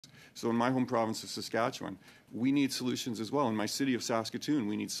So in my home province of Saskatchewan, we need solutions as well. In my city of Saskatoon,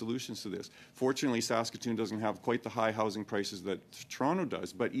 we need solutions to this. Fortunately, Saskatoon doesn't have quite the high housing prices that Toronto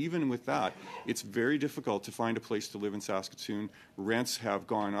does, but even with that, it's very difficult to find a place to live in Saskatoon. Rents have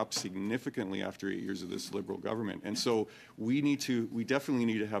gone up significantly after 8 years of this Liberal government. And so we definitely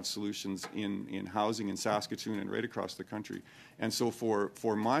need to have solutions in housing in Saskatoon and right across the country. And so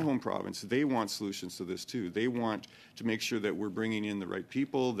for my home province, they want solutions to this too. They want to make sure that we're bringing in the right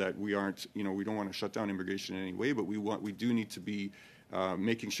people, that we aren't, we don't want to shut down immigration in any way, but we do need to be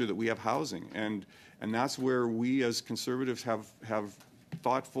making sure that we have housing. And that's where we as Conservatives have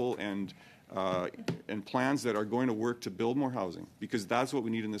thoughtful and plans that are going to work to build more housing, because that's what we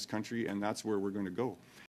need in this country, and that's where we're going to go.